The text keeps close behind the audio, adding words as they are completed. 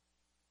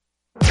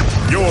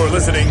You're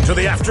listening to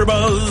the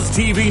AfterBuzz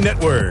TV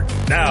Network,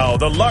 now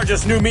the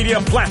largest new media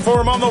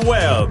platform on the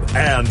web,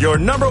 and your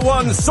number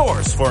one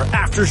source for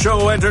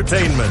after-show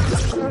entertainment.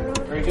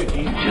 Very good,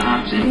 Keith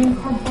Johnson.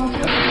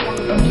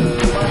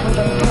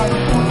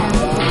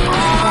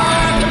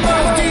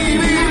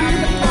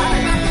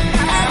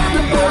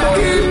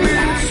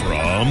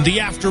 From the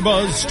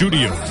AfterBuzz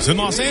Studios in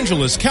Los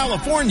Angeles,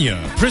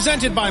 California,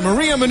 presented by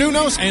Maria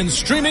Menounos and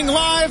streaming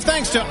live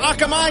thanks to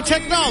Akamai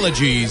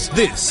Technologies,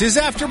 this is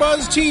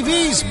AfterBuzz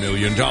TV's $1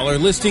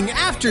 Million Listing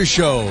After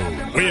Show.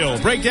 We'll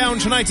break down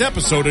tonight's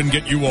episode and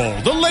get you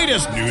all the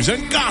latest news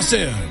and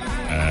gossip.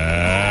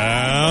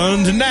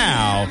 And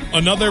now,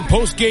 another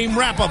post-game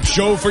wrap-up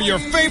show for your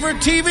favorite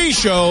TV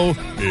show.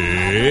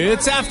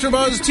 It's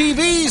AfterBuzz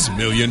TV's $1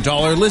 Million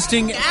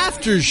Listing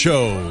After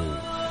Show.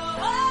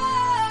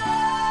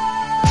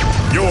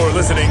 You're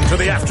listening to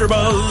the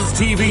AfterBuzz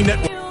TV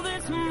Network.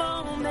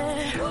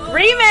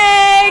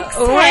 Remix!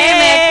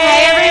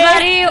 Hey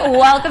everybody,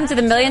 welcome to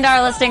the $1 Million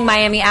Listing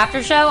Miami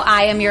After Show.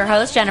 I am your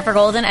host, Jennifer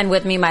Golden, and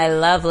with me my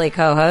lovely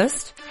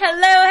co-host.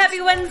 Hello,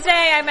 happy Wednesday.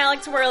 I'm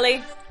Alex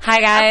Worley.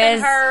 Hi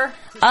guys.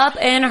 Up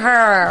in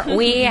her.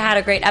 We had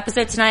a great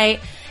episode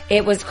tonight.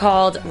 It was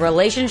called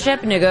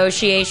Relationship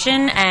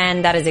Negotiation,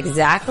 and that is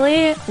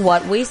exactly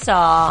what we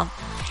saw.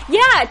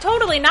 Yeah,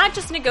 totally. Not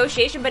just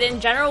negotiation, but in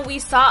general, we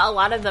saw a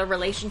lot of the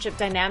relationship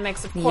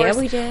dynamics, of course.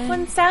 Yeah, we did.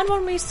 One sad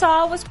one we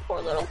saw was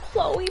poor little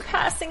Chloe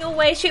passing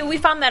away. We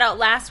found that out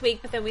last week,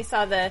 but then we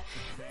saw the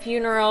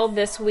funeral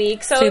this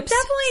week. So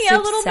definitely a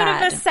little bit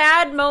of a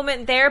sad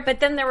moment there, but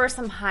then there were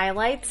some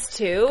highlights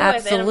too.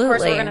 Absolutely. And of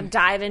course, we're going to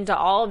dive into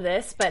all of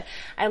this, but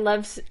I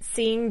loved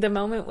seeing the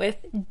moment with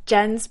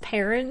Jen's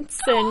parents.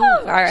 And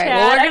all right, Chad.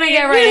 well, we're going to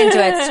get right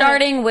into it,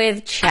 starting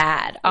with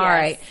Chad. All Yes.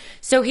 right.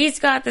 So he's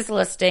got this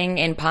listing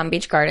in Palm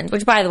Beach Gardens,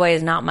 which, by the way,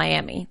 is not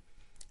Miami.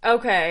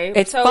 Okay.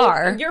 It's so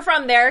far. You're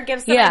from there.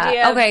 Give some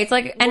idea. Okay. It's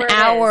like an where it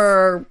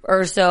hour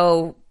or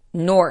so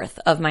north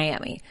of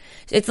Miami.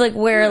 It's like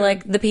where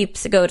like the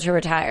peeps go to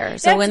retire.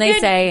 So That's when they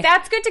good. say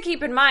That's good to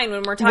keep in mind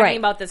when we're talking Right.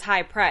 about this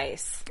high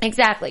price.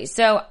 exactly.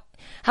 So,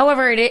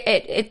 however,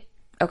 it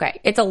okay,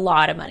 it's a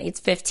lot of money.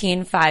 It's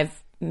 $15.5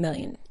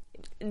 million.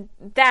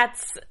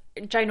 That's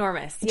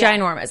ginormous. Yeah.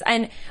 Ginormous.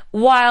 And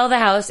while the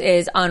house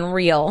is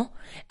unreal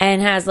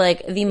and has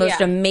like the most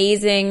Yeah.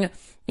 amazing,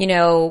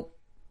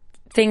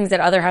 things that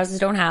other houses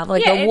don't have,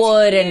 like Yeah, the it's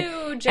wood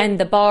huge and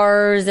the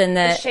bars and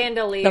the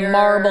chandelier. the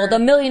marble, the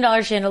 $1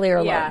 million chandelier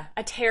alone. Yeah,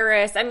 a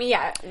terrace. I mean,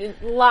 yeah,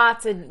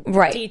 lots of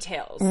Right.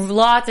 details.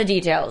 Lots of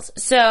details.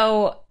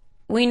 So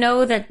we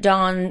know that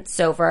Dawn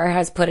Sofer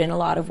has put in a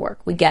lot of work.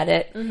 We get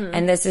it. Mm-hmm.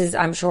 And this is,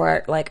 I'm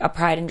sure, like a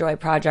pride and joy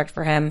project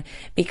for him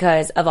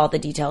because of all the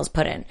details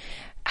put in.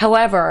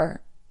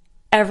 However,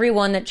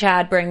 everyone that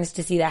Chad brings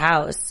to see the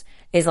house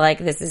is like,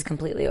 this is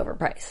completely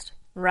overpriced.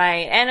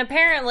 Right. And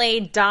apparently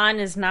Don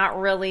is not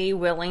really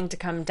willing to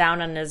come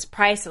down on his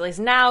price. At least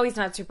now he's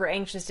not super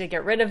anxious to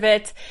get rid of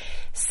it.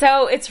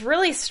 So it's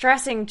really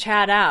stressing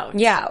Chad out.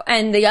 Yeah.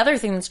 And the other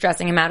thing that's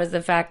stressing him out is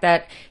the fact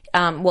that,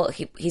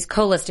 he's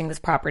co-listing this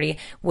property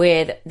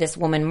with this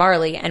woman,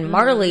 Marley. And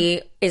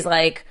Marley is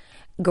like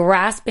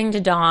grasping to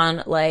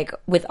Dawn, like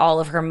with all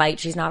of her might.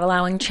 She's not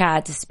allowing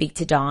Chad to speak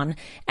to Dawn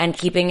and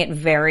keeping it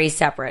very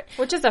separate.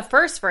 Which is a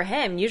first for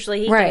him.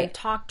 Usually he Right. can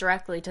talk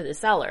directly to the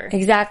seller.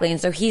 Exactly. And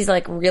so he's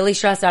like really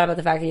stressed out about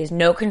the fact that he has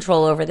no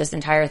control over this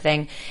entire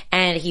thing.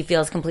 And he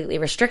feels completely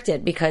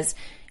restricted because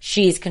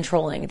she's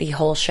controlling the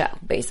whole show,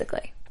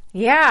 basically.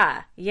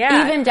 Yeah.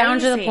 Yeah. Even down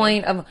to the crazy.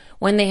 point of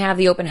when they have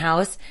the open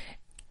house,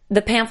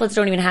 the pamphlets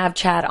don't even have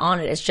Chad on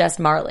it. It's just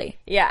Marley.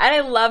 Yeah, and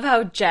I love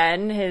how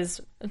Jen, his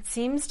it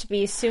seems to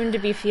be soon to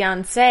be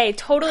fiance,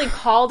 totally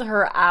called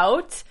her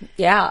out.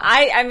 Yeah.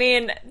 I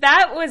mean,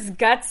 that was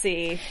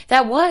gutsy.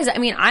 That was,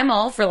 I'm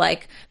all for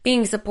like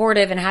being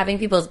supportive and having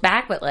people's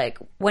back, but like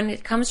when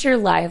it comes to your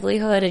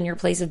livelihood and your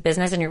place of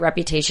business and your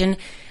reputation,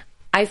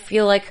 I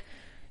feel like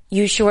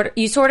you sort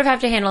of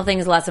have to handle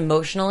things less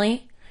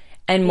emotionally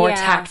and more Yeah.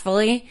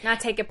 tactfully. Not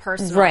take it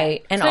personal.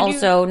 Right. And So do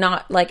also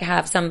not like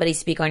have somebody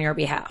speak on your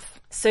behalf.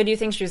 So do you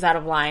think she was out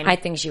of line? I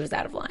think she was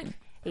out of line.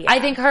 Yeah. I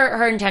think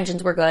her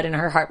intentions were good and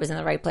her heart was in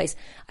the right place.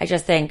 I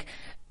just think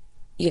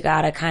you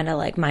gotta kind of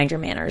like mind your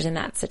manners in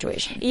that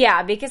situation.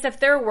 Yeah, because if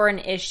there were an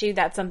issue,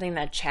 that's something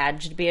that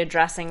Chad should be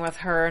addressing with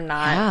her,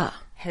 not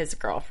his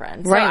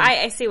girlfriend. So Right.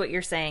 I see what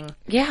you're saying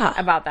Yeah.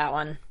 about that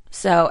one.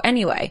 So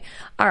anyway,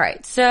 all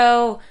right.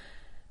 So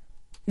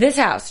this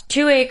house,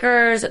 2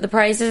 acres, the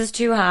price is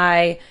too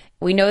high.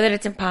 We know that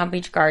it's in Palm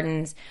Beach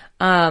Gardens.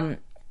 And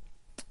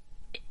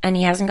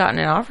he hasn't gotten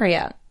an offer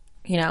yet,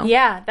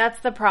 Yeah, that's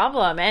the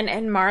problem.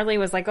 And Marley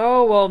was like,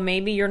 oh, well,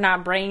 maybe you're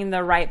not bringing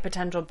the right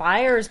potential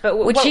buyers. But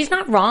Which she's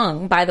not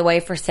wrong, by the way,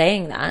 for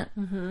saying that.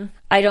 Mm-hmm.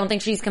 I don't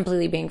think she's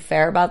completely being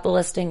fair about the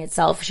listing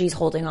itself. She's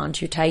holding on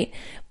too tight.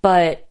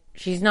 But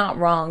she's not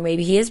wrong.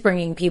 Maybe he is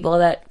bringing people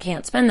that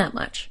can't spend that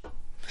much.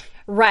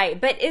 Right.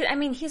 But,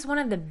 he's one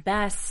of the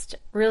best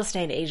real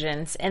estate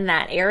agents in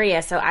that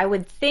area, so I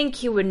would think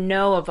he would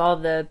know of all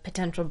the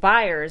potential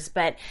buyers,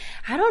 but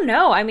I don't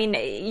know.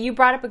 You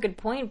brought up a good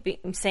point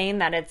saying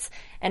that it's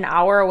an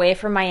hour away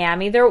from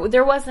Miami.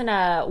 There wasn't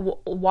a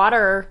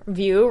water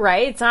view,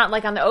 right? It's not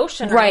like on the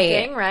ocean or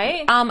anything,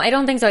 right? I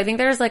don't think so. I think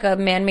there's like a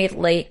man-made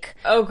lake.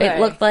 Okay. It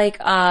looked like,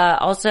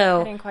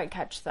 also... I didn't quite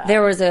catch that.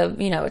 There was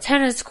a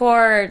tennis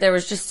court. There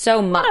was just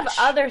so much. A lot of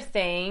other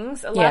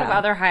things, a lot of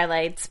other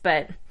highlights,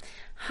 but...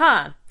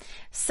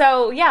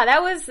 So yeah,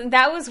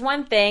 that was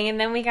one thing, and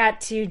then we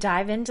got to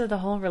dive into the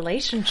whole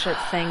relationship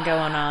thing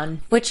going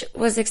on, which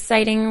was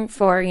exciting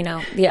for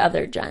the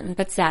other Jen,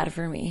 but sad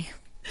for me.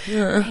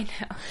 I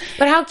know.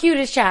 But how cute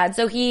is Chad?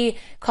 So he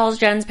calls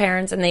Jen's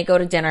parents and they go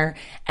to dinner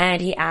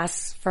and he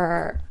asks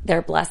for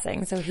their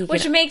blessing.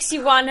 Which makes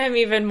you want him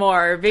even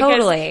more because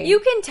totally.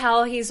 You can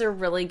tell he's a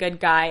really good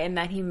guy and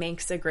that he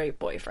makes a great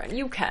boyfriend.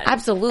 You can.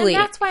 Absolutely.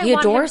 And that's why he I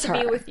adores want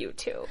him to her. be with you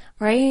too.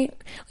 Right?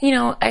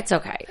 It's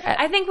okay.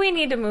 I think we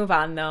need to move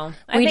on though.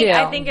 We do.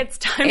 I think it's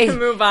time to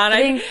move on.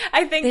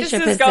 I think this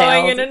is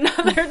going in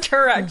another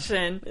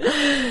direction.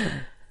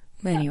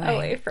 Anyway,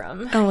 away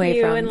from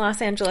in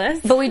Los Angeles.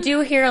 But we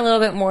do hear a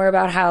little bit more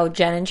about how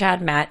Jen and Chad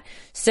met.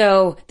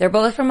 So they're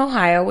both from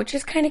Ohio, which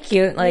is kind of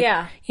cute. They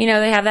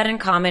have that in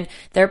common.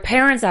 Their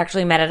parents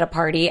actually met at a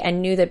party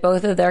and knew that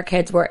both of their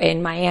kids were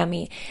in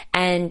Miami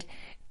and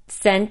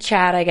sent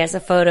Chad, I guess, a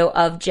photo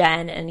of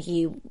Jen, and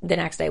he the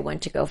next day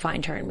went to go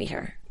find her and meet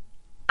her.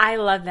 I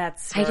love that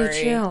story. I do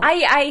too.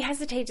 I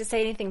hesitate to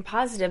say anything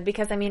positive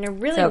because, I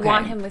really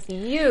want him with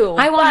you.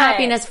 I want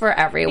happiness for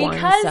everyone.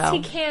 Because he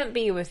can't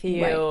be with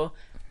you, right.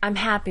 I'm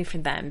happy for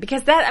them.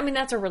 Because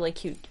that's a really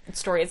cute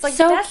story. It's like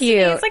so destiny.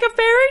 Cute. It's like a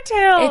fairy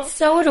tale. It's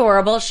so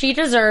adorable. She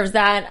deserves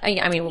that.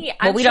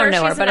 We don't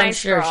know her, but I'm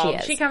sure she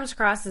is. She comes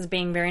across as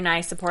being very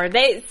nice, supportive.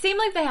 They seem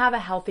like they have a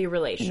healthy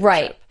relationship.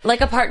 Right.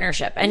 Like a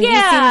partnership. And he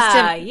seems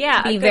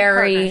to be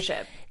very...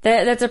 partnership.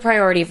 That's a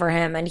priority for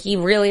him, and he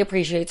really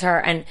appreciates her,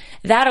 and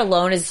that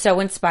alone is so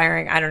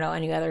inspiring. I don't know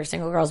any other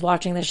single girls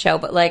watching this show,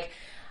 but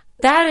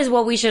that is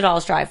what we should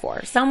all strive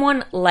for.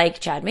 Someone like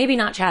Chad. Maybe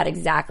not Chad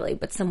exactly,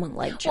 but someone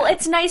like Chad. Well,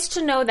 it's nice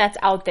to know that's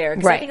out there,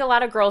 because I think a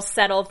lot of girls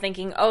settle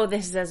thinking, oh,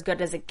 this is as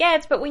good as it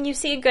gets, but when you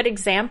see a good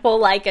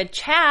example like a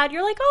Chad,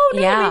 you're like, oh,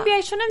 no, maybe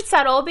I shouldn't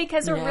settle,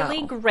 because a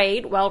really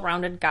great,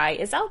 well-rounded guy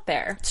is out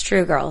there. It's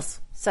true,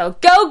 girls. So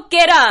go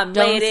get him,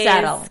 Don't ladies.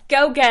 settle.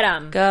 Go get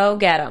him. Go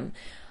get him.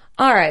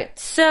 All right,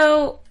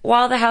 so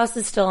while the house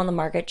is still on the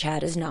market,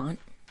 Chad is not.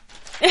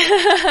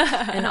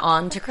 And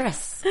on to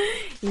Chris.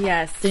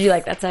 Yes. Did you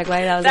like that segue?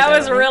 That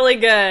was really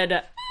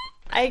good.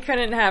 I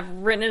couldn't have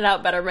written it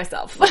out better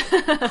myself.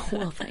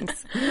 Well,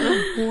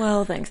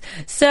 thanks.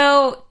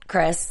 So,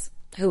 Chris,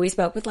 who we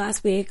spoke with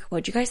last week,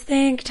 what'd you guys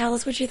think? Tell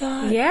us what you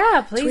thought.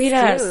 Yeah, please Tweet do.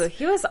 us.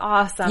 He was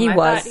awesome. I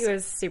thought he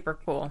was super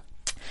cool.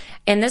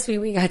 And this week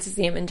we got to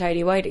see him in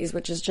Tidy Whities,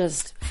 which is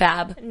just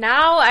fab.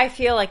 Now I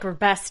feel like we're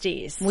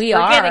besties. We're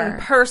getting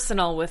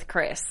personal with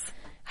Chris.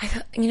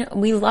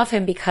 We love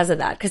him because of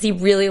that, because he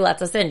really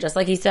lets us in. Just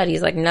like he said,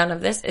 he's like, none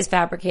of this is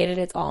fabricated.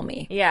 It's all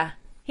me. Yeah.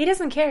 He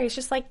doesn't care. He's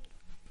just like,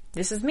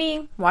 this is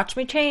me. Watch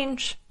me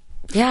change.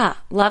 Yeah.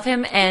 Love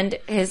him and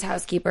his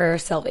housekeeper,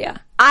 Sylvia.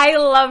 I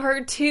love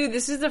her too.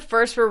 This is the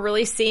first we're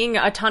really seeing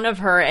a ton of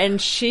her, and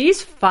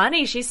she's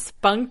funny. She's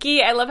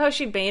spunky. I love how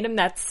she made him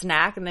that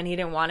snack and then he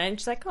didn't want it. And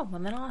she's like, oh,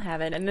 well, then I'll have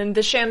it. And then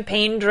the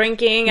champagne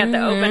drinking at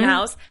the open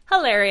house.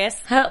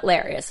 Hilarious.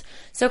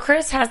 So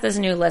Chris has this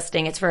new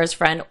listing. It's for his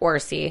friend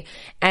Orsi.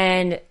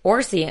 And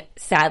Orsi,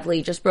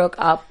 sadly, just broke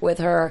up with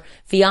her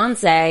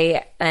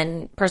fiance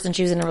and person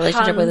she was in a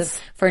relationship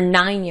with for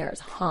 9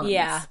 years. Hans.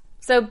 Yeah.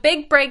 So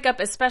big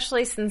breakup,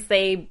 especially since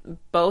they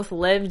both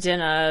lived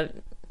in a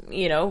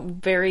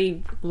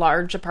very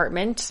large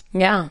apartment.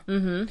 Yeah.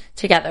 Mm-hmm.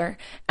 Together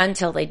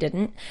until they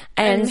didn't.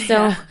 And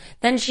so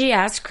then she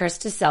asked Chris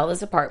to sell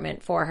this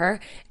apartment for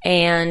her.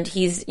 And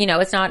he's,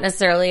 it's not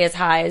necessarily as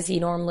high as he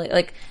normally,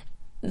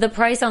 the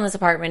price on this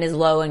apartment is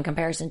low in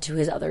comparison to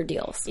his other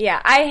deals. Yeah.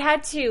 I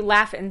had to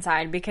laugh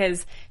inside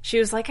because she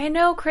was like, I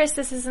know, Chris,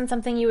 this isn't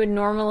something you would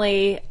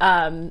normally,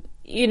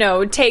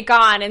 take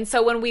on. And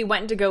so when we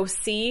went to go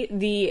see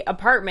the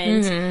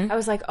apartment, I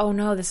was like, oh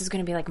no, this is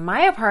going to be like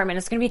my apartment.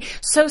 It's going to be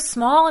so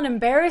small and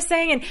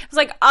embarrassing. And I was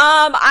like,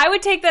 I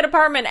would take that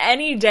apartment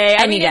any day.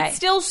 It's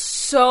still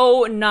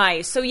so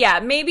nice. So yeah,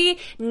 maybe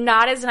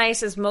not as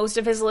nice as most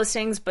of his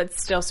listings, but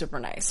still super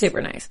nice.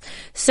 Super nice.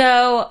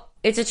 So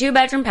it's a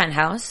 2-bedroom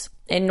penthouse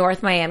in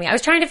North Miami. I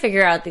was trying to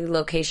figure out the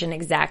location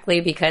exactly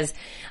because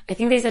I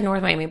think they said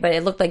North Miami, but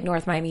it looked like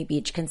North Miami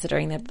Beach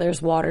considering that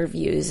there's water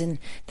views and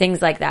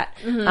things like that,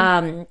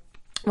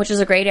 which is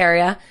a great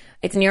area.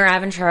 It's near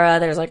Aventura.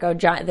 There's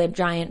the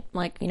giant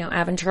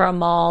Aventura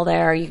Mall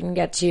there. You can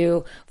get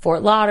to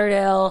Fort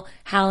Lauderdale,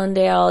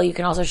 Hallandale. You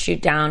can also shoot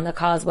down the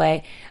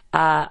Causeway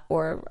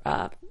or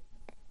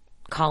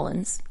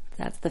Collins.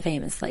 That's the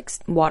famous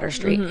Water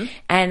Street.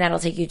 And that'll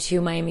take you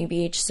to Miami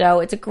Beach. So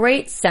it's a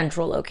great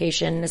central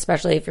location,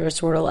 especially if you're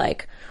sort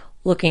of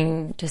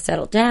looking to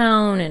settle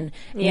down and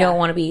you don't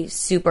want to be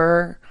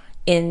super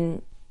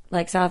in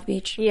like South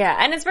Beach. Yeah,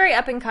 and it's very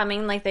up and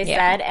coming, like they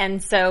said,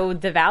 and so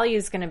the value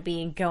is going to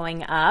be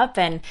going up,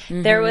 and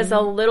there was a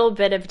little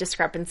bit of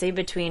discrepancy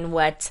between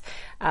what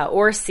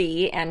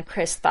Orsi and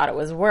Chris thought it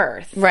was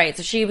worth. Right,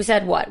 so she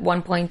said what,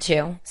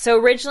 1.2? So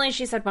originally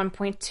she said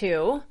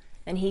 1.2,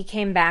 and he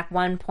came back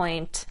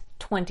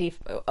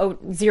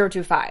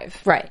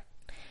 1.025. Right.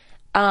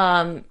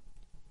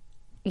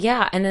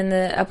 Yeah, and then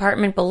the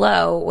apartment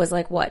below was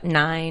like what,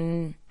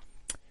 $995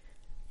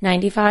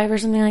 or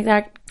something like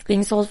that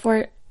being sold for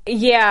it?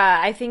 Yeah,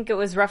 I think it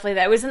was roughly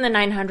that. It was in the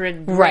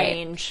 900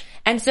 range.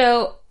 And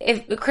so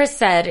if Chris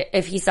said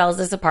if he sells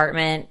this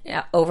apartment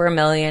over $1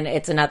 million,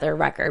 it's another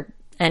record.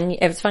 And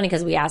it was funny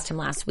because we asked him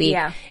last week,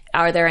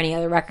 are there any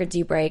other records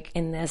you break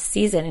in this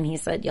season? And he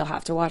said, you'll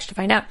have to watch to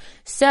find out.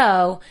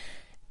 So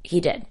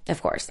he did,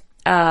 of course.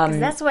 'Cause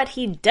that's what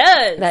he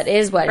does. That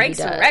is what breaks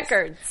he does.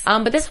 Records.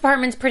 But this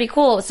apartment's pretty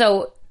cool.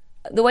 So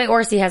the way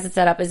Orsi has it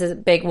set up is a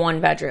big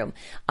 1-bedroom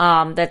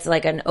that's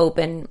like an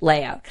open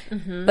layout.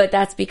 But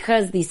that's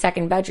because the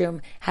second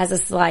bedroom has a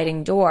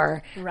sliding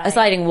door, a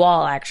sliding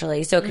wall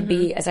actually. So it could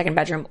be a second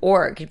bedroom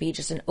or it could be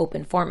just an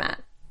open format.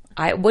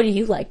 What do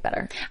you like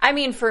better? I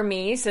mean, for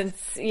me, since,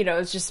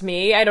 it's just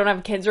me, I don't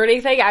have kids or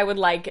anything, I would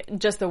like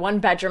just the 1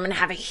 bedroom and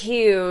have a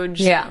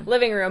huge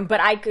living room. But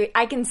I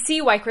can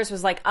see why Chris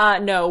was like,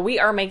 no, we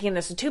are making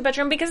this a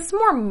 2-bedroom because it's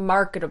more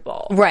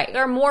marketable. Right.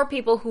 There are more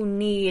people who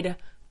need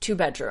 2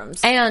 bedrooms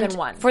and than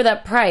one. For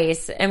that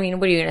price, I mean,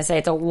 what are you going to say?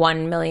 It's a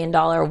 $1 million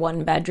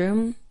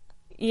 1-bedroom?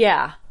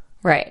 Yeah.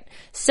 Right.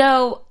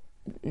 So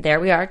there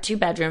we are, 2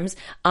 bedrooms,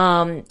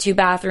 2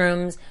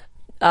 bathrooms.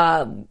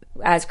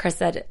 As Chris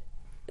said,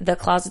 the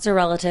closets are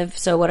relative,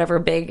 so whatever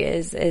big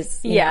is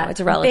it's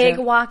a relative.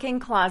 Big walk-in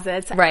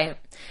closets. Right.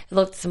 It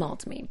looked small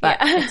to me, but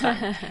it's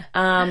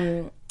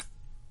fine.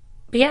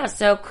 But yeah,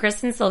 so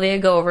Chris and Sylvia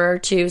go over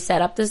to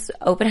set up this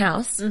open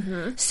house.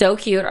 So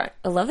cute. I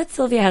love that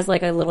Sylvia has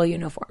like a little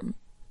uniform.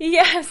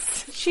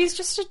 Yes, she's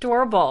just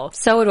adorable.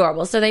 So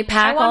adorable. So they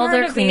pack all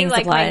their cleaning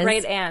supplies. Like my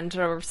great aunt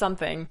or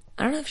something.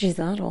 I don't know if she's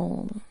that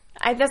old.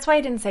 That's why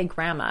I didn't say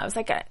grandma. I was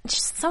like,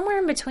 just somewhere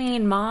in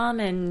between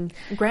mom and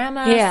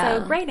grandma. Yeah.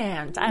 So great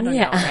aunt. I don't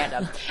know.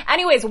 Random.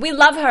 Anyways, we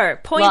love her.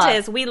 Point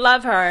is, we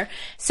love her.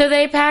 So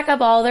they pack up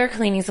all their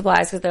cleaning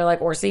supplies because they're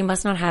like, Orsi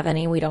must not have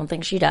any. We don't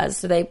think she does.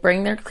 So they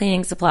bring their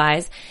cleaning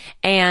supplies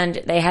and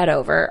they head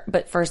over.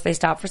 But first they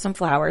stop for some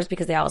flowers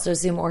because they also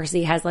assume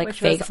Orsi has like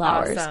fake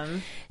flowers.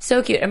 Awesome.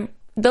 So cute. And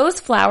those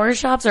flower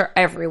shops are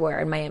everywhere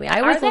in Miami. I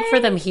always look for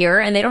them here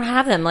and they don't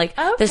have them. Like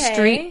the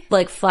street,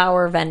 like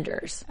flower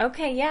vendors.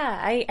 Okay, yeah.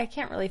 I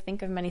can't really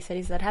think of many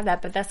cities that have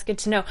that, but that's good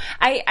to know.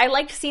 I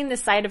liked seeing the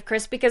side of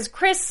Chris because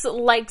Chris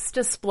likes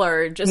to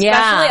splurge,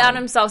 especially on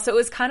himself. So it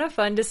was kind of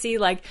fun to see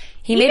like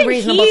he made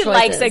reasonable choices.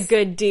 Likes a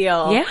good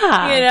deal.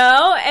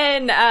 Yeah.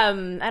 And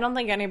I don't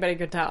think anybody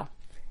could tell.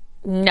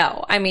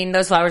 No. I mean,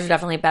 those flowers are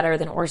definitely better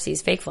than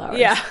Orsi's fake flowers.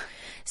 Yeah.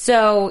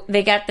 So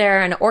they get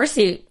there and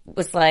Orsi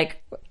was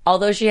like,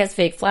 although she has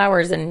fake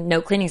flowers and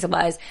no cleaning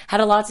supplies, had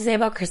a lot to say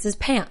about Chris's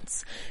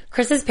pants.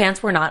 Chris's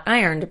pants were not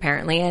ironed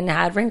apparently and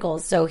had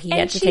wrinkles, so he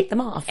had to take them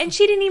off. And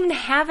she didn't even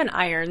have an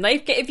iron.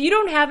 Like, if you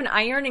don't have an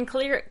iron and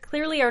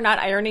clearly are not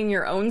ironing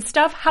your own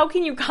stuff, how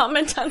can you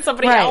comment on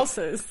somebody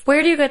else's?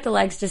 Where do you get the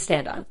legs to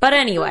stand on? But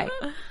anyway,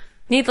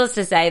 needless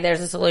to say,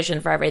 there's a solution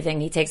for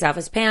everything. He takes off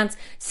his pants.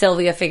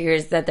 Sylvia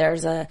figures that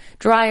there's a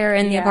dryer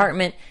in the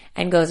apartment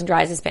and goes and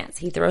dries his pants.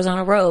 He throws on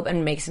a robe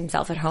and makes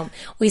himself at home.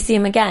 We see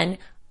him again.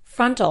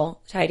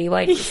 Frontal, tidy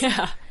whities.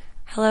 Yeah.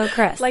 Hello,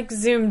 Chris. Like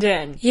zoomed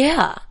in.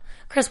 Yeah.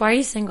 Chris, why are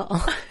you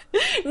single?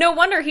 No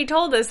wonder he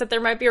told us that there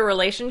might be a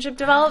relationship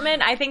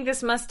development. I think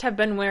this must have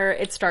been where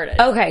it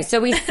started. Okay, so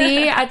we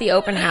see at the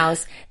open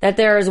house that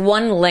there is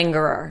one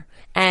lingerer.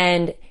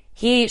 And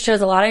he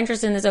shows a lot of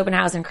interest in this open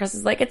house. And Chris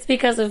is like, it's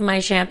because of my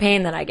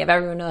champagne that I give.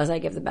 Everyone knows I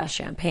give the best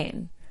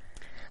champagne.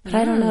 But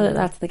I don't know that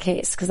that's the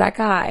case because that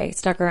guy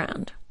stuck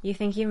around. You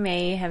think you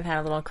may have had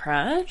a little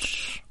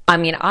crush? I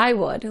mean, I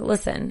would.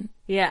 Listen.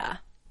 Yeah.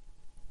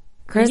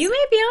 Chris, you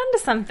may be onto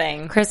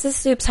something. Chris's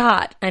soup's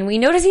hot. And we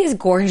notice he has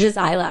gorgeous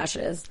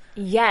eyelashes.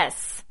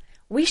 Yes.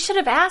 We should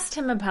have asked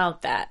him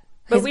about that.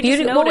 But we just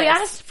noticed. Well, we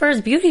asked for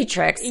his beauty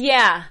tricks.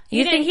 Yeah.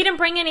 He didn't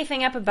bring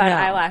anything up about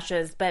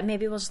eyelashes, but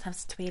maybe we'll just have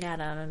to tweet at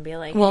him and be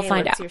like, we'll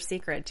find what's out. Your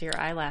secret to your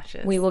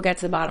eyelashes? We will get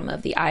to the bottom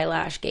of the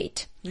eyelash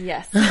gate.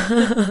 Yes.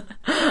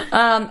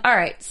 All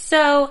right.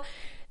 So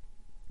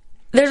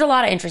there's a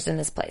lot of interest in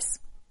this place.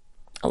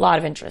 A lot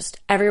of interest.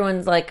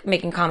 Everyone's like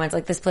making comments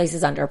like this place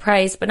is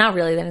underpriced, but not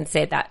really. They didn't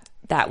say it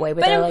that way,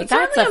 but they're like,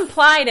 that's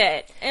implied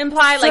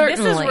like this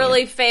is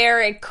really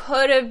fair. It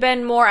could have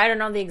been more. I don't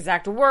know the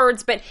exact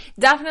words, but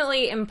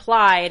definitely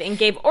implied and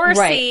gave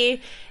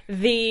Orsi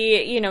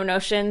the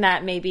notion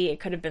that maybe it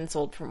could have been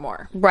sold for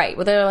more. Right.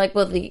 Well, they're like,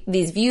 well,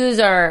 these views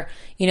are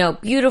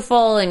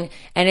beautiful and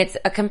it's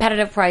a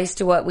competitive price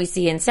to what we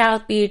see in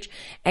South Beach,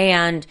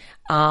 and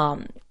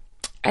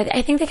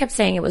I think they kept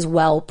saying it was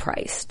well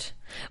priced.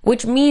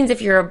 Which means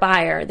if you're a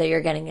buyer that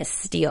you're getting a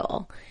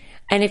steal.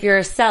 And if you're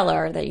a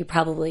seller that you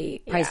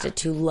probably priced it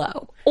too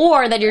low.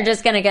 Or that you're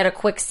just going to get a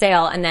quick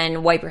sale and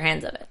then wipe your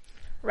hands of it.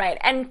 Right.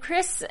 And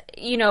Chris,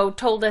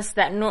 told us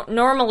that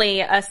normally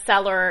a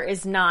seller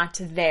is not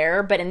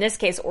there, but in this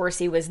case,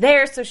 Orsi was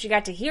there, so she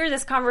got to hear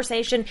this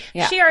conversation.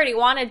 Yeah. She already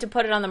wanted to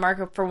put it on the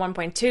market for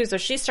 1.2, so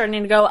she's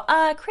starting to go,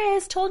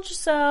 Chris, told you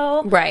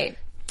so. Right.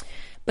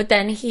 But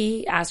then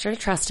he asked her to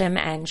trust him,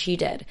 and she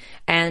did.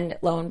 And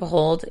lo and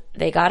behold,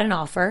 they got an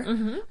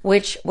offer,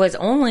 which was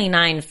only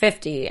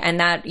 $950. And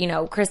that,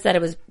 Chris said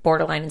it was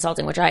borderline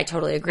insulting, which I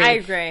totally agree. I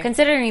agree.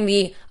 Considering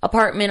the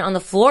apartment on the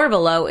floor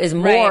below is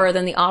more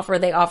than the offer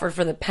they offered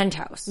for the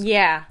penthouse.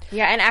 Yeah.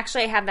 Yeah, and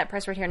actually I have that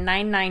price right here,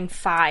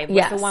 $995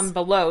 was the one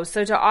below.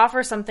 So to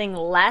offer something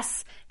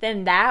less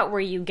than that,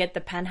 where you get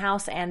the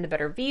penthouse and the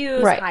better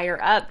views higher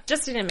up,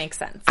 just didn't make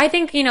sense. I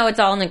think, it's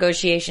all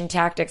negotiation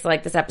tactics.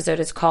 Like this episode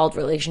is called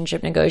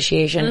Relationship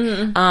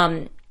Negotiation.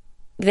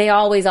 They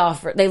always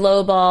offer, they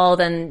lowball,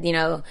 then,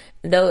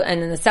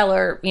 and then the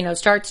seller,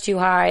 starts too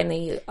high and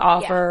the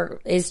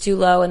offer is too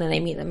low, and then they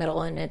meet in the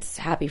middle and it's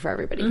happy for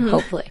everybody,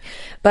 hopefully.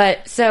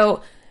 But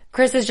so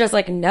Chris is just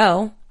like,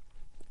 no,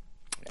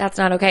 that's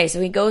not okay.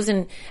 So he goes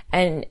and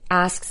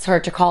asks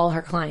her to call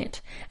her client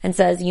and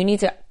says, you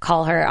need to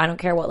call her. I don't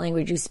care what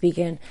language you speak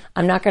in.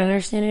 I'm not going to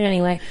understand it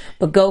anyway,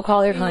 but go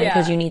call your client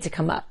because you need to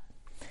come up.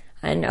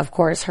 And of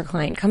course, her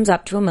client comes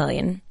up to $1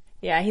 million.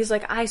 Yeah, he's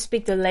like, I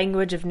speak the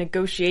language of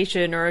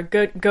negotiation or a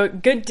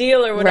good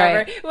deal or whatever.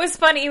 Right. It was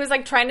funny. He was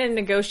like trying to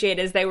negotiate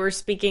as they were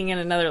speaking in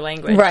another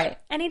language. Right.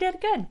 And he did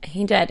good.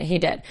 He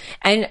did.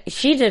 And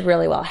she did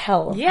really well.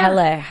 Helle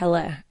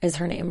is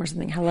her name or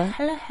something. Helle.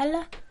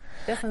 Helle,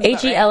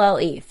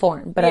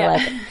 foreign, but I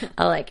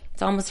like it.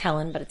 It's almost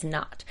Helen, but it's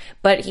not.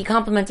 But he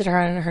complimented her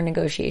on her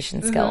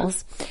negotiation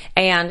skills,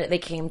 and they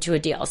came to a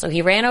deal. So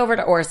he ran over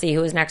to Orsi,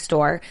 who was next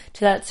door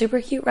to that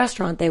super cute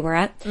restaurant they were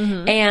at,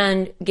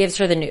 and gives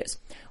her the news.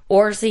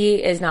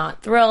 Orsi is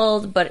not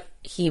thrilled, but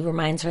he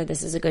reminds her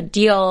this is a good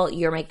deal.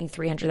 You're making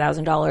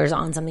 $300,000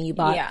 on something you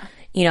bought,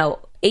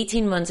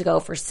 18 months ago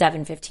for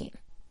 $715.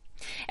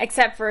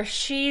 Except for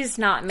she's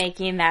not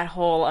making that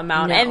whole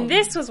amount. No. And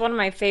this was one of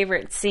my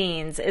favorite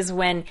scenes, is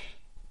when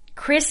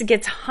Chris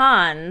gets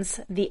Hans,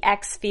 the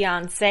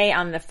ex-fiancé,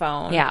 on the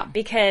phone. Yeah.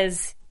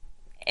 Because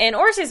in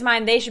Orsi's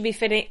mind, they should be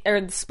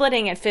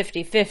splitting at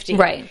 50-50.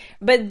 Right.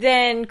 But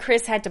then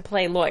Chris had to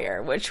play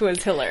lawyer, which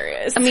was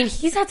hilarious. I mean,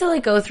 he's had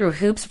to go through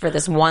hoops for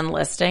this one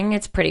listing.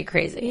 It's pretty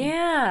crazy.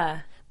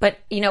 Yeah. But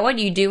you know what?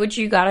 You do what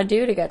you gotta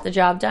do to get the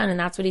job done, and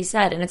that's what he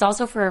said. And it's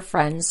also for a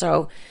friend,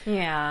 so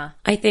yeah,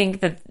 I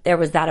think that there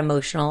was that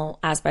emotional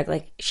aspect.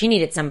 Like, she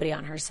needed somebody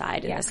on her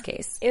side in this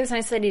case. It was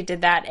nice that he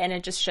did that, and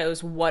it just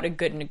shows what a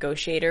good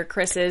negotiator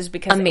Chris is,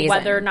 because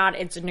whether or not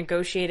it's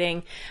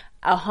negotiating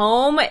a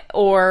home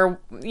or,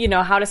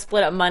 how to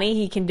split up money,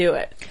 he can do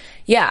it.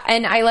 Yeah,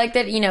 and I like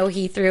that,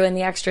 he threw in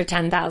the extra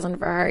 $10,000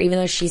 for her, even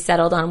though she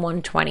settled on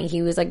 $120,000.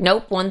 He was like,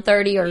 nope,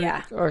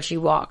 $130,000 or she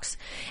walks.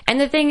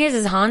 And the thing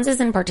is Hans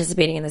isn't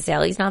participating in the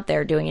sale. He's not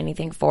there doing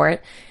anything for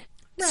it.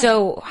 Right.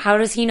 So how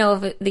does he know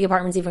if the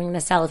apartment's even going to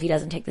sell if he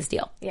doesn't take this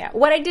deal? Yeah.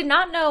 What I did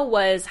not know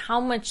was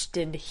how much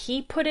did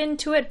he put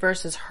into it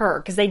versus her,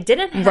 because they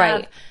didn't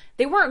have...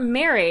 They weren't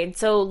married,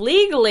 so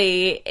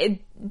legally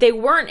they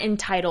weren't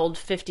entitled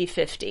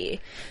 50-50.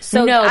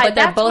 So no, but they're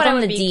that's both what on I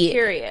would the be deed.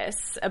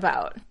 Curious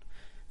about.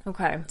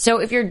 Okay.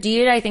 So if your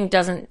deed, I think,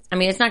 it's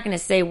not going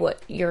to say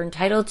what you're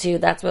entitled to.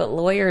 That's what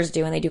lawyers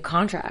do when they do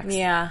contracts.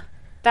 Yeah.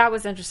 That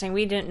was interesting.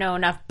 We didn't know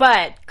enough,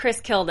 but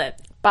Chris killed it.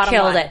 Bottom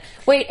line.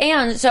 Wait,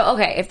 and so,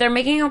 okay, if they're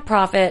making a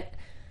profit,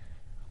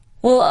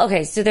 well,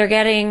 okay, so they're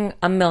getting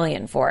 $1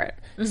 million for it.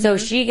 Mm-hmm. So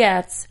she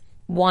gets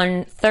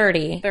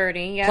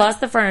 $130,000 plus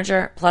the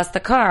furniture plus the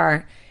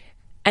car,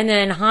 and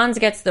then Hans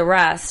gets the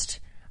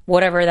rest,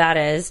 whatever that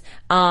is.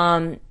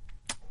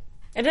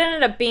 It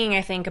ended up being,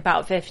 I think,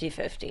 about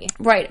 50-50.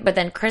 Right, but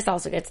then Chris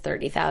also gets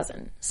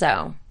 $30,000.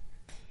 So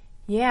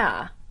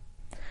yeah,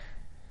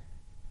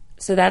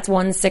 so that's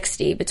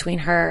 $160,000 between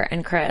her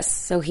and Chris.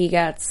 So he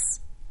gets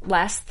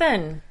less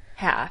than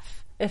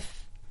half. If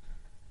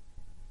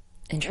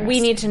we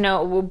need to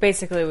know, well,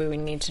 basically we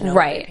would need to know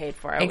what they paid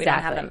for it. Exactly. We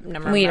don't have the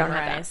number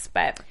memorized,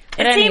 but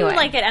it seemed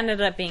like it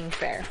ended up being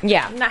fair.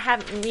 Yeah.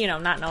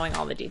 Not knowing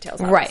all the details,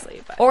 obviously.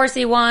 Right. But.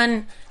 Orsi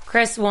won,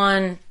 Chris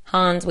won,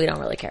 Hans, we don't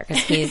really care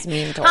because he's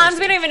mean to Hans,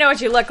 we don't even know what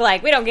you look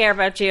like. We don't care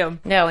about you.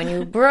 No, and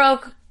you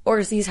broke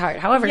Orsi's heart.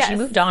 However, she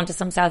moved on to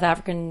some South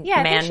African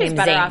man named Zane. Yeah, she's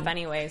better off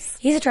anyways.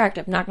 He's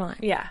attractive, not gonna lie.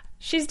 Yeah.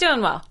 She's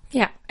doing well.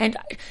 Yeah. And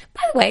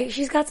by the way,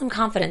 she's got some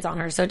confidence on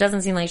her, so it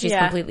doesn't seem like she's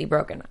completely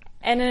broken.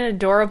 And an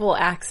adorable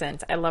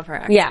accent. I love her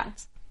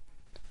accent.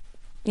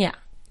 Yeah.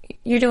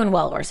 You're doing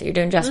well, Orsi. You're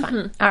doing just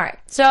fine. All right.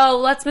 So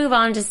let's move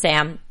on to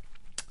Sam.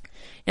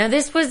 Now,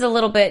 this was a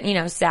little bit,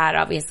 sad,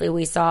 obviously.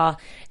 We saw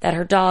that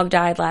her dog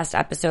died last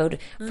episode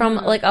from,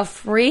 a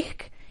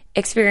freak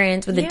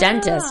experience with the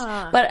dentist.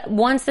 But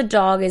once the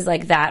dog is,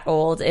 that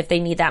old, if they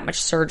need that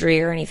much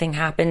surgery or anything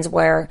happens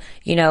where,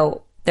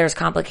 there's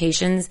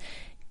complications,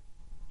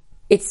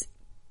 it's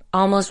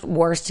almost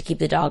worse to keep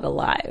the dog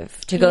alive.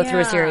 To go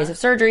through a series of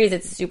surgeries,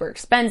 it's super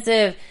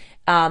expensive.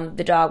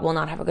 The dog will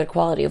not have a good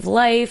quality of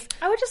life.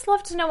 I would just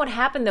love to know what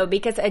happened, though,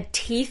 because a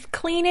teeth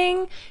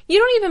cleaning, you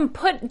don't even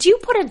do you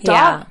put a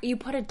dog, you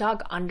put a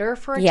dog under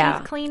for a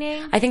teeth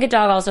cleaning? I think a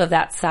dog also of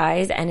that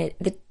size, and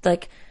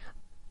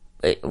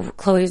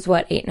Chloe's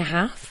what,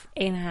 8.5?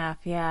 8.5,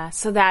 yeah.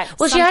 So that...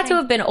 Well, she had to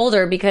have been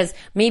older because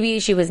maybe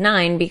she was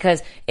 9,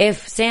 because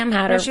if Sam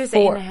had her she was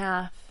 4...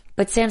 8.5.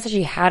 But Sam said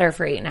she had her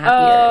for 8.5 years.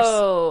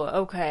 Oh,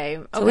 okay.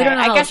 So we don't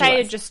know I how guess old she I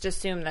was. had just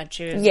assumed that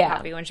she was a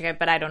puppy when she got,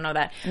 but I don't know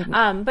that.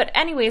 But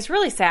anyway, it's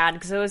really sad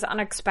because it was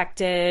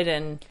unexpected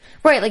and...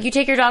 Right, like you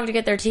take your dog to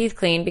get their teeth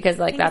cleaned because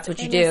that's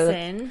what you do.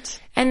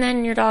 And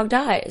then your dog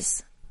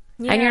dies.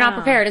 Yeah. And you're not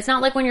prepared. It's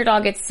not like when your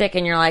dog gets sick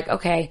and you're like,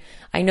 okay,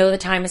 I know the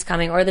time is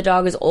coming, or the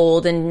dog is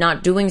old and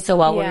not doing so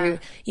well. Where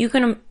you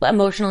can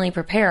emotionally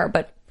prepare,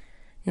 but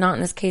not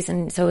in this case.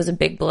 And so it was a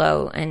big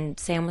blow. And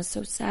Sam was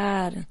so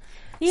sad.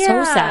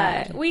 Yeah. So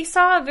sad. We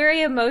saw a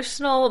very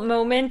emotional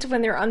moment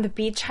when they're on the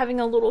beach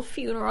having a little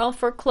funeral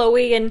for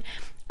Chloe. And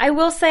I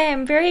will say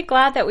I'm very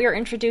glad that we were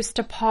introduced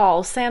to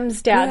Paul,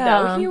 Sam's dad,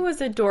 though. He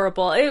was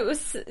adorable. It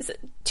was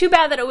too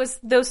bad that it was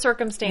those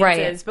circumstances.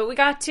 Right. But we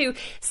got to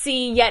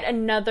see yet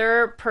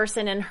another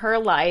person in her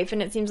life.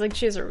 And it seems like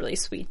she has a really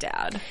sweet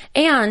dad.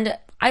 And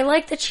I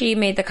like that she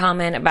made the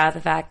comment about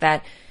the fact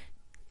that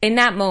in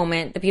that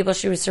moment, the people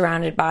she was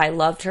surrounded by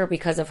loved her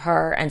because of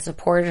her and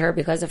supported her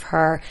because of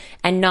her,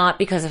 and not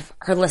because of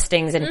her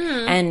listings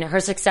and her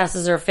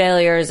successes or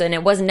failures. And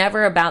it was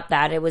never about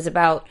that. It was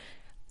about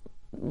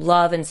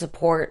love and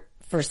support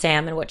for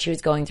Sam and what she was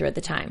going through at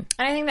the time.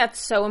 And I think that's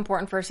so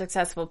important for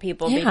successful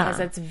people because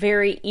it's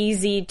very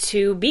easy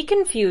to be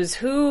confused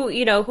who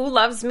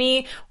loves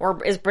me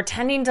or is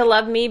pretending to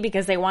love me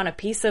because they want a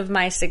piece of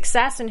my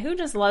success, and who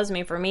just loves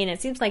me for me. And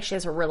it seems like she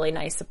has a really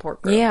nice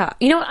support group. Yeah.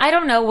 I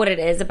don't know what it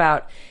is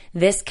about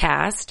this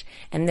cast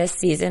and this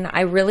season.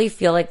 I really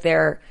feel like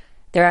they're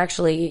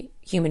actually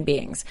human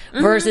beings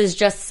versus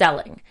just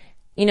selling.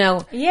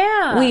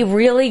 We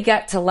really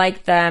get to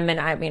like them, and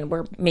I mean,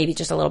 we're maybe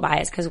just a little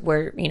biased because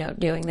we're,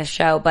 doing this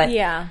show, but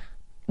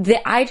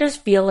I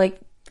just feel like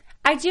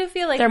I do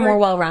feel like they're more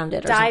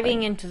well-rounded.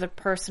 Diving into the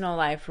personal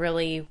life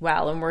really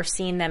well, and we're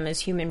seeing them as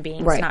human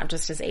beings, not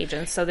just as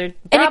agents. So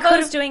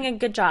Bravo's doing a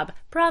good job.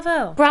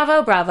 Bravo.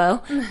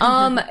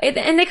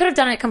 And they could have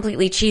done it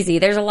completely cheesy.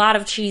 There's a lot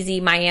of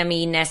cheesy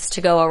Miami-ness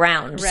to go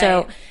around,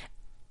 so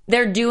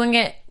they're doing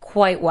it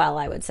quite well,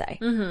 I would say.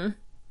 I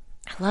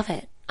love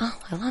it. Oh,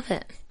 I love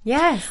it.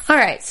 Yes. All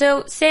right.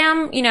 So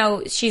Sam,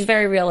 she's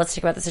very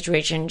realistic about the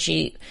situation.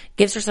 She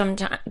gives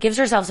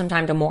herself some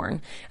time to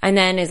mourn, and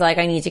then is like,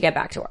 I need to get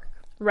back to work.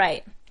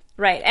 Right.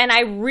 And I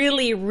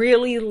really,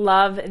 really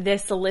love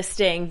this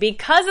listing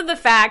because of the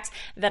fact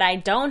that I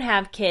don't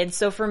have kids.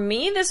 So for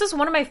me, this is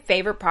one of my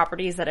favorite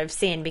properties that I've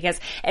seen because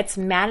it's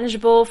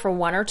manageable for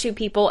 1 or 2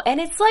 people, and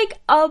it's like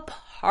a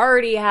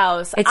party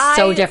house. It's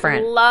so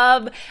different. I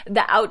love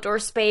the outdoor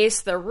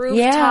space, the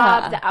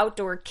rooftop, the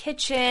outdoor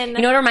kitchen. You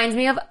know what it reminds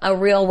me of? A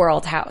Real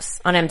World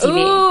house on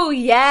MTV. Ooh,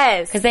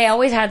 yes. Because they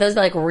always had those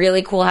like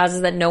really cool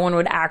houses that no one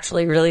would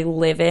actually really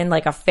live in.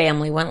 Like a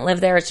family wouldn't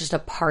live there. It's just a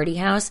party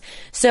house.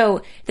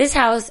 So this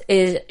house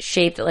is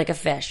shaped like a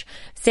fish.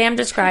 Sam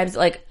describes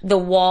like the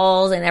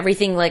walls and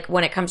everything, like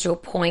when it comes to a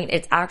point,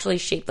 it's actually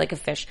shaped like a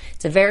fish.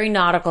 It's a very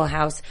nautical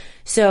house.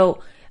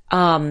 So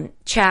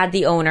Chad,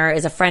 the owner,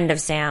 is a friend of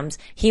Sam's.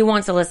 He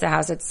wants to list the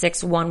house at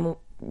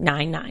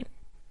 6199.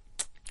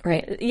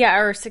 Right? Yeah,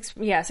 or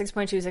 6.2,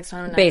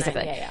 6.99.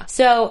 Basically. Yeah.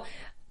 So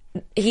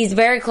he's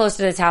very close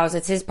to this house.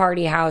 It's his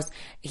party house.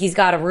 He's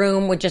got a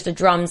room with just a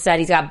drum set.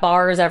 He's got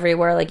bars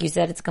everywhere. Like you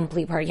said, it's a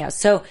complete party house.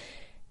 So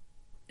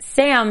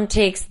Sam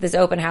takes this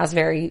open house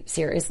very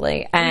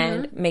seriously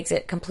and makes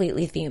it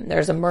completely themed.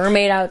 There's a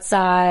mermaid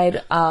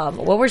outside.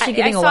 What was she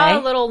giving away? I saw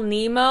a little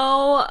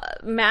Nemo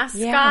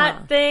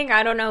mascot thing.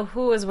 I don't know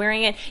who was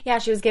wearing it. Yeah,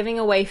 she was giving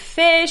away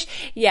fish.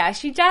 Yeah,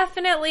 she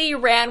definitely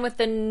ran with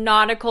the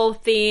nautical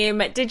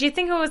theme. Did you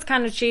think it was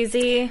kind of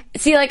cheesy?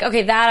 See, like,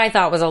 okay, that I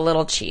thought was a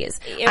little cheese.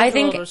 I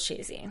think a little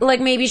cheesy.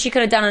 Like, maybe she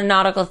could have done a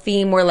nautical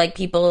theme where, like,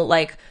 people,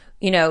 like,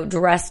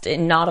 dressed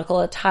in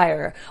nautical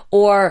attire,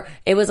 or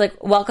it was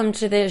like, welcome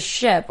to this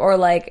ship, or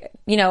like,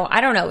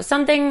 I don't know,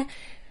 something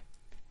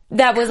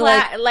that was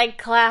like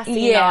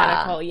classy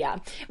nautical. Yeah.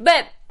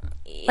 But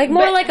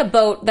like a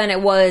boat than it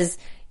was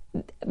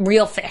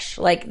real fish.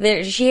 Like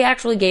she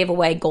actually gave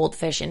away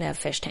goldfish in a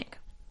fish tank.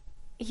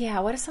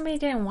 Yeah, what if somebody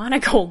didn't want a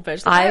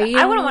goldfish?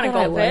 I wouldn't want a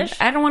goldfish.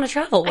 I don't want to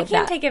travel with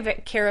that. I can't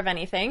take care of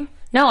anything.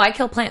 No, I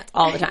kill plants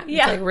all the time.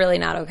 It's like really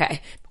not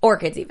okay.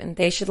 Orchids even.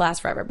 They should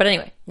last forever. But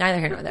anyway, neither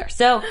here nor there.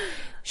 So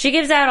she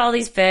gives out all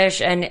these fish,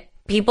 and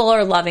people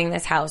are loving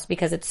this house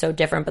because it's so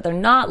different, but they're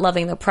not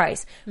loving the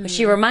price. But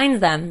she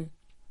reminds them,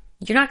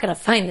 you're not going to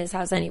find this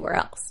house anywhere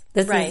else.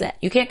 This is it.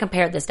 You can't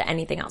compare this to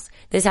anything else.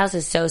 This house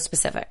is so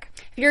specific.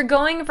 if you're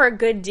going for a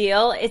good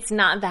deal, it's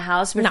not the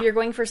house. But if you're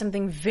going for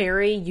something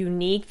very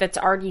unique that's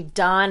already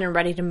done and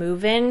ready to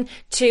move in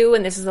to,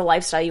 and this is the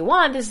lifestyle you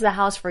want, this is the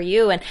house for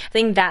you. And I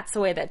think that's the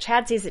way that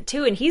Chad sees it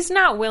too. And he's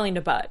not willing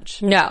to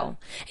budge. No.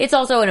 It's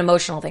also an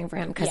emotional thing for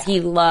him because he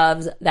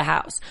loves the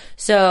house.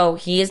 So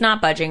he is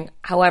not budging.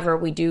 However,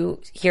 we do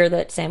hear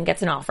that Sam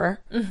gets an offer.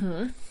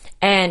 Mm-hmm.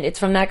 And it's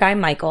from that guy,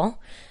 Michael,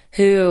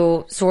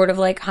 who sort of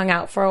like hung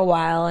out for a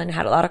while and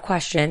had a lot of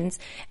questions.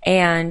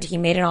 And he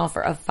made an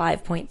offer of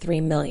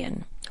 $5.3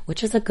 million,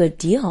 which is a good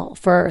deal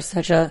for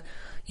such a,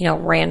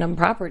 random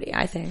property,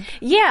 I think.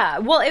 Yeah.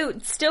 Well,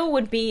 it still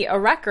would be a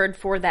record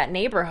for that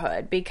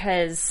neighborhood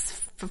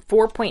because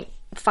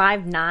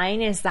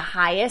 4.59 is the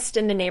highest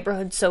in the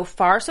neighborhood so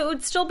far. So it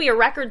would still be a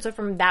record. So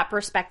from that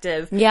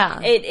perspective,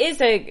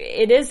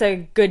 it is a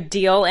good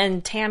deal.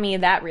 And Tammy,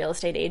 that real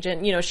estate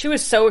agent, she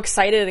was so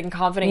excited and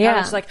confident.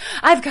 Yeah. She's like,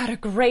 I've got a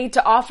great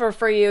offer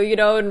for you,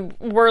 and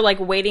we're like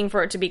waiting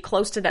for it to be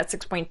close to that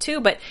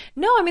 6.2. But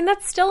no, I mean,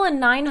 that's still a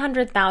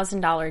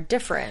 $900,000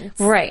 difference.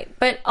 Right.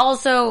 But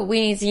also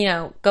we need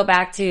to, go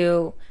back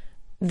to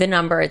the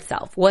number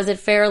itself. Was it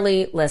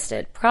fairly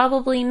listed?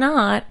 Probably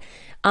not.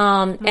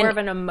 More of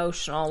an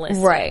emotional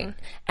listing. Right.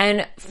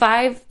 And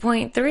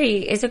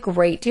 5.3 is a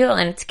great deal,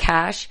 and it's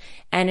cash,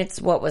 and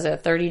it's, what was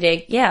it,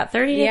 30-day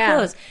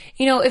close.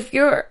 If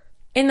you're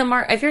in the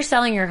market, if you're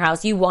selling your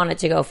house, you want it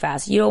to go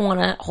fast. You don't want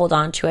to hold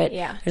on to it.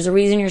 Yeah. There's a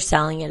reason you're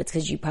selling it. It's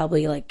because you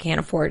probably can't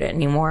afford it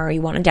anymore, or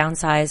you want to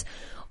downsize,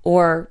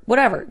 or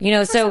whatever.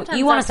 So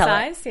you want to sell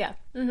it. Yeah.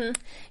 Mm-hmm.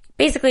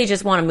 Basically, you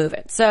just want to move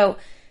it. So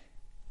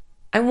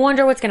I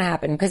wonder what's going to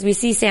happen because we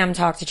see Sam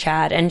talk to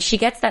Chad and she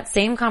gets that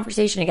same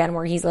conversation again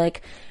where he's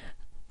like,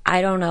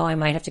 I don't know, I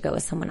might have to go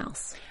with someone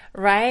else.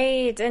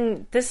 Right.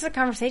 And this is a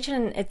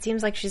conversation it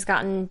seems like she's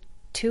gotten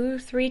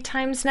 2-3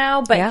 times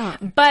now,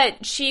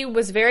 but she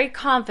was very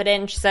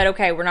confident. She said,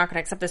 okay, we're not going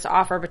to accept this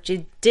offer, but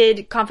she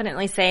did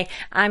confidently say,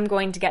 I'm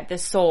going to get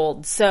this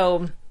sold.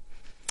 So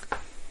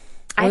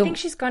I think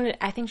she's going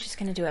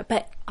to do it,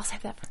 but I'll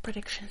save that for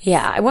predictions.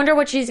 Yeah, I wonder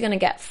what she's going to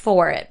get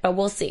for it, but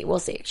we'll see.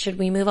 Should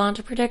we move on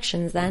to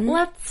predictions then?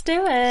 Let's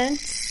do it.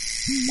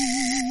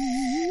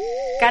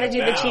 Got to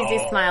do the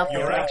cheesy smile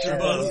for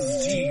predictions.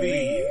 AfterBuzz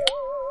TV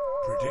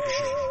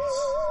predictions.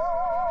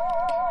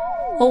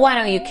 Well, why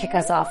don't you kick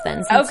us off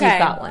then, since you've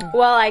got one?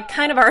 Well, I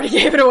kind of already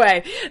gave it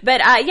away.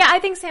 But, I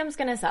think Sam's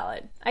going to sell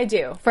it. I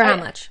do. For how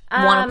much?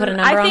 Want to put a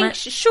number on it?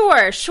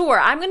 Sure.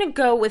 I'm going to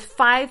go with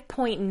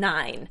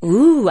 5.9.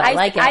 Ooh, I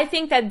like it. I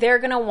think that they're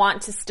going to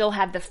want to still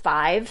have the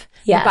 5.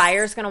 Yes. The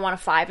buyer's going to want a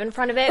 5 in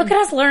front of it. Look at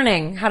us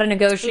learning how to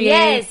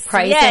negotiate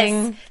pricing.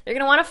 Yes. They're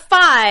going to want a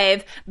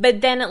 5, but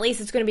then at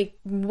least it's going to be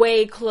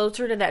way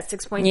closer to that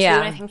 6.2. Yeah.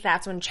 And I think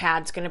that's when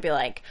Chad's going to be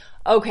like,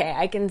 okay,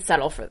 I can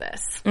settle for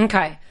this.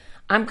 Okay.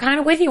 I'm kind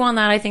of with you on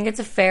that. I think it's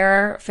a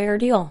fair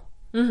deal.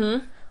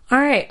 Mm-hmm. All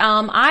right.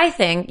 I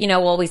think,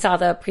 we saw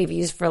the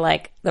previews for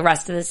the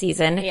rest of the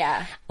season.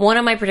 Yeah. One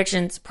of my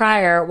predictions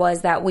prior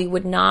was that we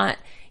would not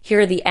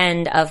hear the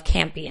end of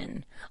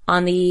Campion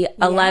on the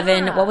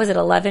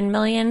 $11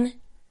 million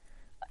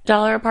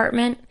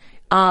apartment.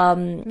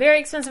 Very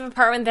expensive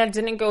apartment that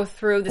didn't go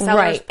through. The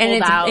sellers pulled and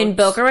it's out. In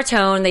Boca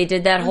Raton. They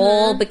did that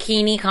whole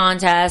bikini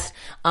contest,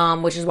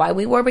 which is why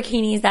we wore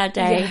bikinis that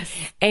day. Yes.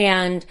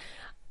 And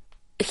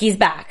he's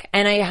back,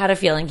 and I had a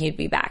feeling he'd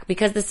be back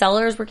because the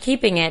sellers were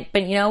keeping it.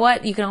 But you know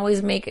what? You can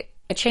always make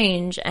a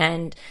change,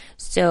 and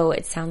so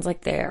it sounds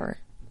like they're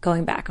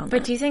going back on that.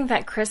 But do you think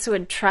that Chris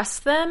would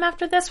trust them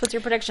after this? What's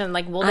your prediction?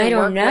 Will they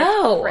work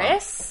with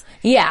Chris?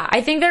 Yeah,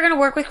 I think they're going to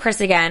work with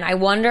Chris again. I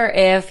wonder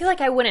if... I feel like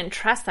I wouldn't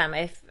trust them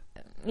if,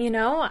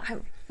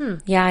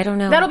 Yeah, I don't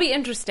know. That'll be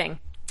interesting.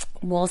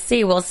 We'll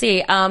see.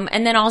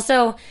 And then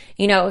also,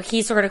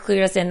 he sort of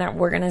clued us in that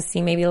we're going to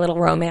see maybe a little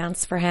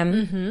romance for him.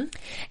 Mm-hmm.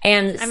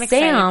 And I'm Sam,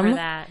 excited for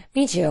that.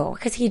 Me too,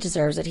 because he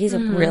deserves it. He's a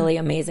really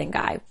amazing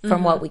guy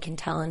from what we can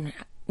tell and,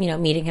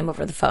 meeting him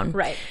over the phone.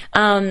 Right.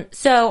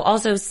 So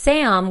also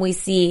Sam, we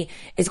see,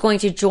 is going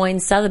to join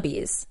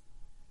Sotheby's.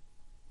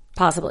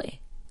 Possibly.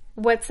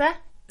 What's that?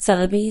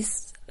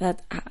 Sotheby's.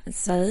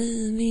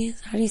 Sotheby's.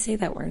 How do you say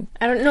that word?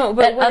 I don't know.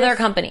 But other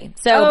company.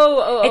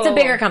 So it's a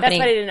bigger company.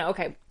 That's what I didn't know.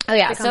 Okay. Oh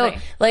yeah. So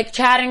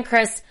Chad and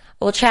Chris.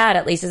 Well, Chad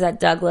at least is at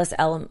Douglas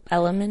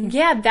Elliman.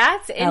 Yeah,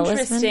 that's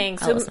interesting.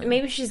 So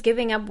maybe she's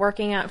giving up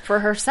working out for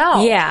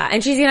herself. Yeah,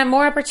 and she's gonna have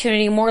more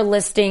opportunity, more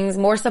listings,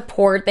 more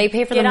support. They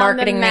pay for the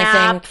marketing. Get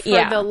on the map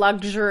for the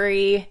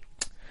luxury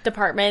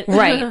department.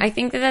 Right. I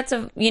think that's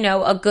a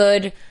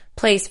good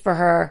place for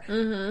her.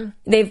 Mm-hmm.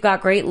 They've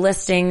got great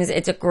listings.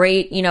 It's a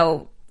great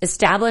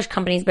established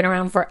company's been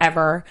around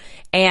forever,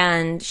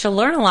 and she'll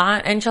learn a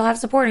lot and she'll have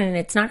support, and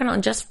it's not going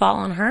to just fall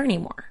on her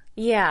anymore.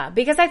 Yeah,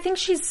 because I think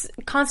she's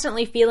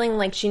constantly feeling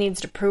like she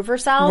needs to prove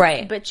herself,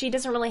 right? But she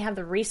doesn't really have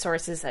the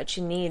resources that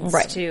she needs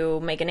to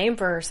make a name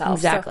for herself.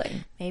 Exactly. So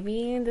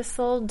maybe this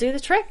will do the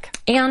trick.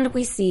 And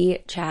we see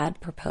Chad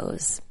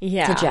propose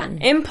to Jen.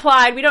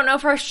 Implied. We don't know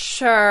for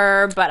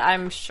sure, but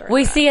I'm sure.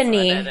 We see a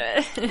knee,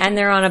 and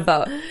they're on a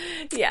boat.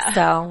 Yeah.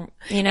 So,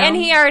 And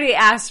he already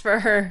asked for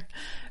her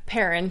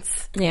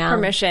parents'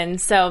 permission.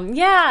 So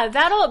yeah,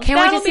 that'll Can't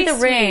wait to see the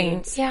sweet.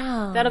 ring.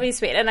 Yeah, that'll be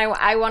sweet. And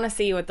I want to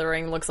see what the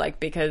ring looks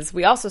like, because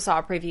we also saw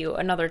a preview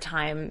another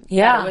time.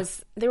 Yeah,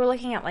 they were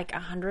looking at like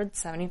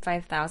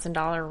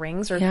 $175,000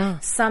 rings or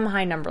some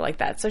high number like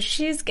that. So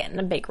she's getting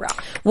a big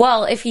rock.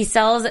 Well, if he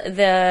sells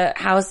the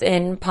house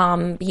in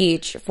Palm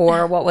Beach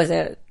for what was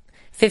it?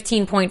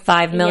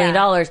 $15.5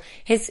 million,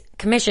 his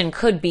commission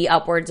could be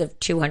upwards of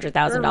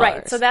 $200,000.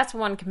 Right, so that's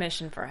one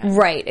commission for him.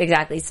 Right,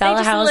 exactly. Sell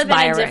a house, buy a ring. They just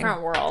live in a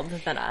different world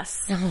than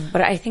us.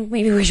 But I think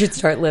maybe we should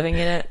start living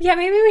in it. Yeah,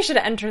 maybe we should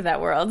enter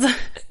that world.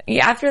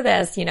 Yeah, after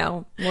this, we're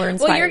inspired.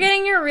 Well, you're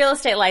getting your real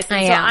estate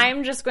license, so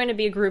I'm just going to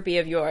be a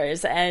groupie of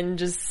yours and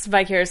just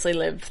vicariously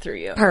live through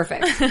you.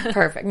 Perfect.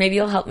 Perfect. Maybe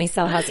you'll help me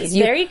sell houses.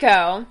 There you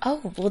go.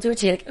 Oh, we'll do it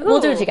together. We'll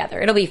do it together.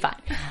 It'll be fun.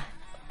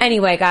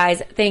 Anyway,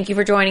 guys, thank you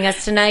for joining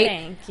us tonight.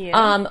 Thank you.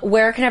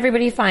 Where can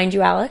everybody find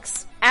you,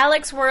 Alex?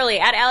 Alex Worley,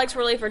 at Alex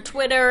Worley for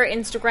Twitter,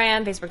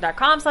 Instagram,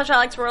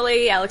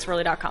 Facebook.com/AlexWorley,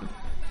 AlexWorley.com.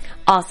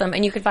 Awesome.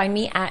 And you can find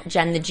me at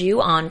Jen the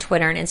Jew on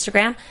Twitter and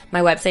Instagram.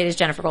 My website is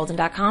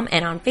JenniferGolden.com,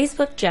 and on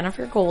Facebook,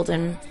 Jennifer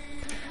Golden.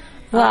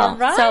 Well,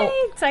 so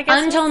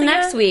until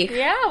next week.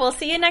 Yeah, we'll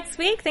see you next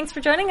week. Thanks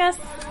for joining us.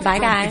 Bye,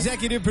 guys.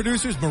 Executive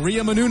producers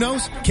Maria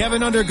Menounos,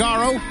 Kevin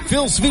Undergaro,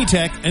 Phil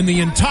Svitek, and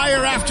the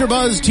entire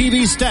AfterBuzz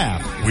TV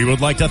staff. We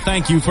would like to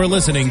thank you for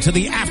listening to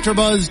the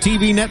AfterBuzz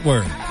TV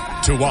network.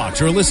 To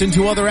watch or listen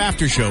to other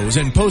after shows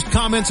and post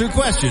comments or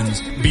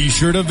questions, be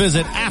sure to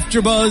visit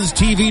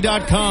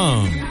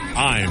AfterBuzzTV.com.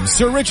 I'm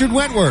Sir Richard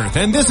Wentworth,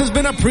 and this has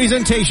been a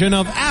presentation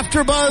of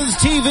AfterBuzz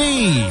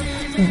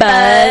TV.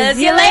 Buzz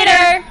you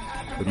later.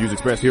 The views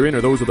expressed herein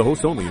are those of the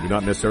host only and do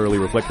not necessarily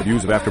reflect the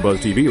views of AfterBuzz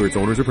TV or its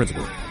owners or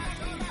principals.